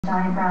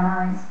giant brown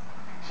eyes.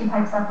 She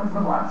pipes up with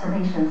little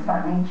observations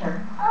about nature.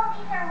 Oh,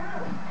 these are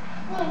roots.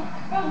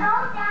 They go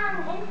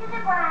down into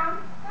the ground.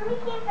 Let me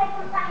see if I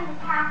can find the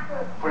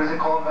taproot. What is it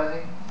called,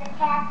 Bessie? The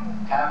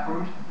taproot.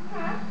 Taproot?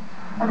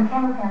 When the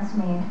camera pans to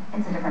me,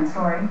 it's a different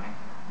story.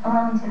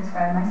 Allow me to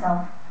describe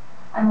myself.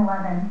 I'm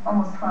 11,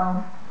 almost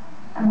 12.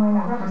 I'm wearing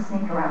a rubber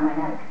snake around my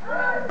neck.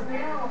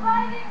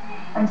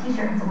 My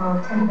t-shirt has a row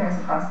of teddy bears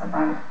across the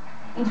front.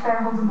 Each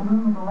bear holds a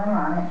balloon with a letter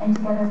on it, and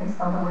together they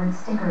spell the word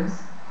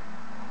stickers.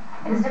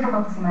 It is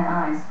difficult to see my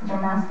eyes, which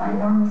are masked by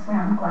enormous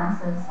round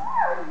glasses.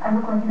 I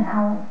look like an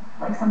owl,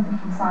 like something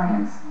from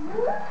science.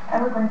 I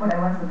look like what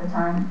I was at the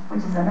time, which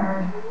is a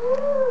nerd.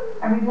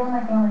 I regale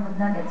my family with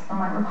nuggets from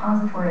my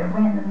repository of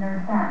random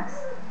nerd facts.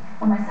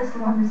 When my sister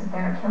wonders if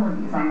there are killer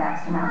bees on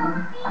Baxter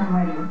Mountain, I'm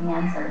ready with the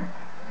answer.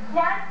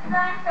 That's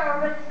the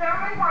story, but the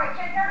story report.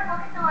 Checked out a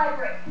book at the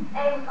library, and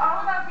it was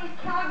all about these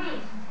killer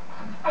bees.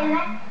 And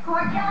then, who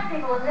were killing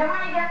people. And then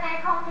when I got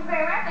back home to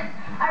Grand Rapids,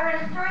 I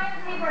read a story in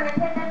the paper, and it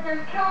said that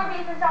there's killer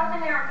bees in South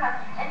America,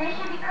 and they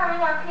should be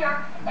coming up here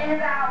in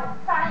about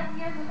 5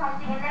 years or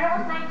something. And then it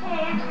was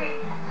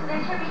 1983, so they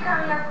should be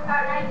coming up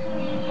about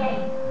 1988.